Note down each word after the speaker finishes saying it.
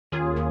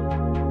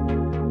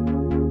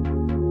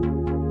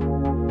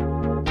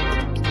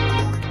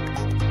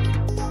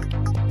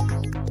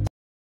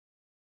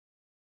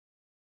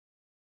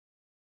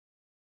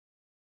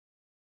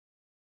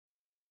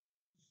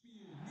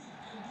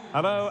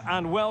Hello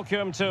and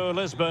welcome to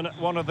Lisbon,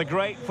 one of the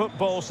great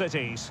football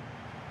cities.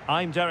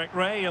 I'm Derek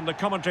Ray in the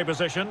commentary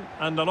position,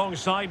 and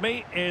alongside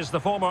me is the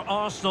former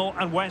Arsenal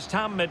and West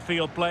Ham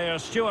midfield player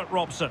Stuart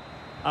Robson.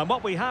 And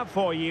what we have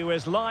for you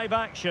is live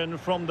action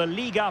from the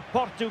Liga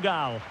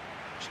Portugal.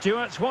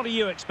 Stuart, what are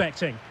you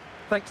expecting?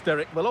 Thanks,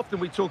 Derek. Well, often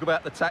we talk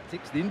about the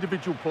tactics, the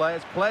individual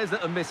players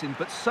that are missing,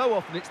 but so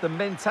often it's the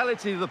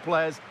mentality of the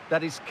players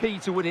that is key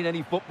to winning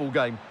any football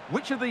game.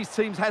 Which of these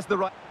teams has the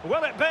right...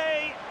 Will it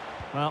be?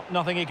 Well,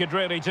 nothing he could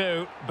really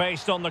do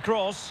based on the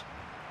cross.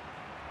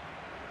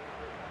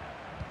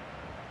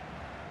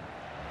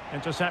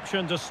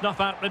 Interception to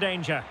snuff out the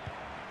danger.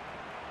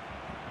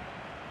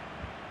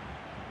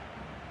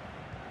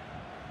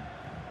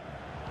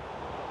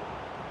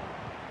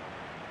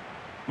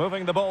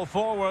 Moving the ball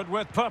forward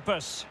with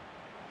purpose.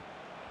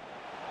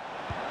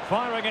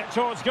 Firing it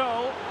towards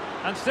goal.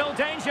 And still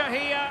danger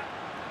here.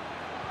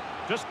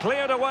 Just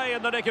cleared away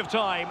in the nick of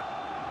time.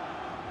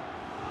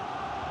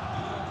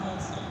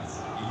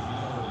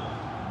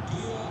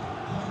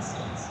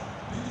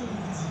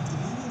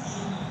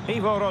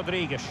 Ivo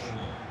Rodrigues.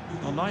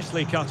 Well,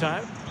 nicely cut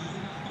out.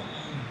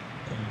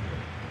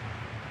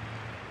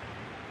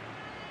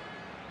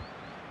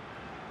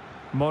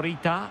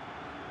 Morita.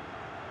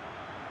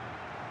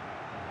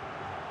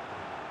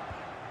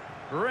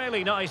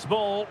 Really nice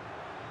ball.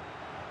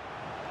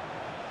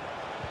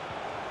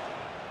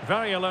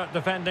 Very alert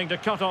defending to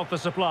cut off the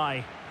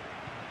supply.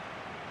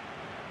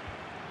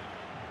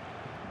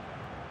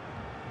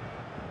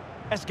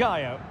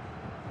 Esgaio.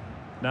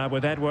 Now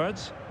with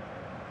Edwards.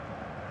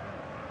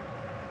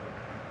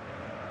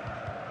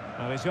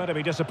 Well, he's going to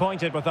be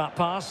disappointed with that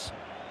pass.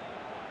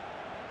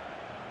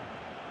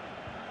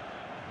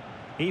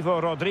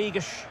 Ivo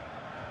Rodrigues.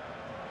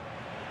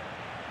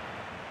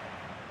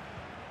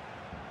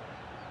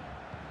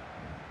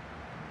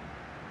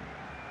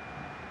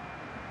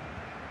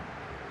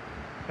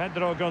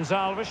 Pedro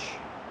Gonçalves.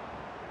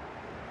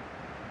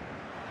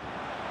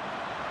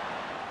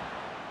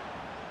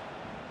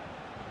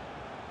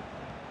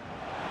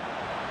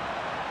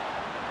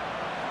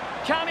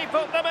 Can he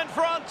put them in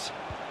front?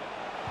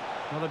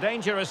 Well, the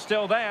danger is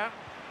still there.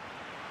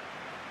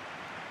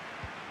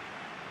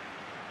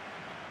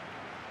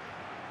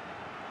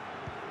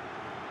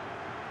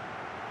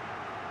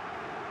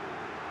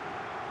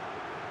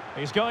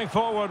 He's going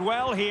forward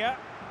well here.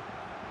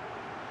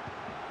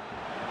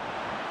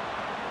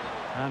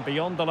 And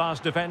beyond the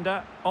last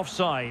defender,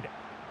 offside.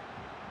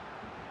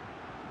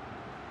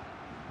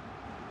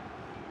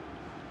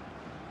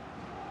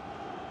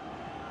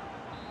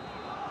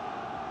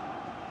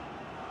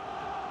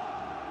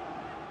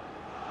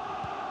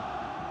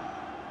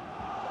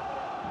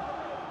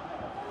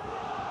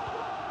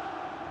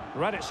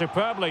 Read it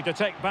superbly to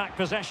take back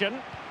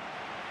possession.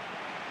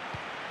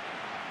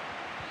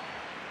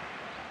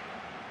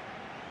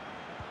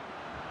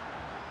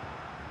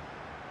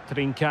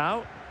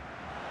 Trincao.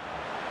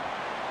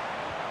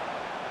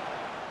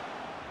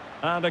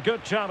 And a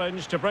good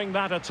challenge to bring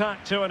that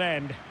attack to an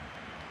end.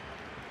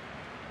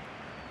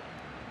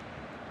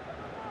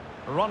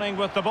 Running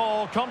with the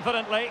ball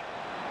confidently.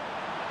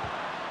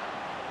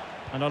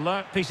 An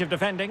alert piece of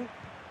defending.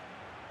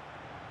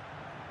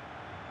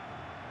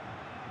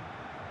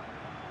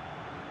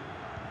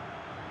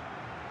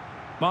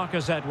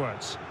 Marcus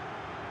Edwards.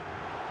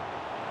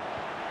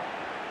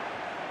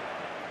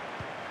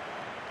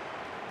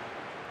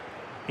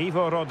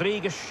 Ivo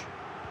Rodrigues.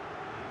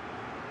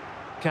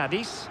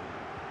 Cadiz.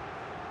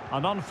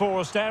 An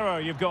unforced error,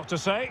 you've got to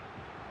say.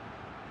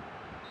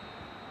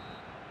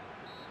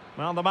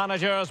 Well, the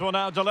managers will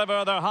now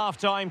deliver their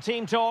half-time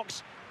team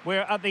talks.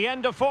 We're at the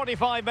end of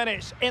 45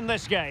 minutes in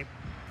this game.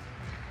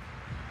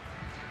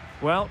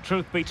 Well,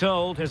 truth be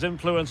told, his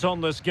influence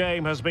on this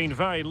game has been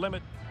very limited.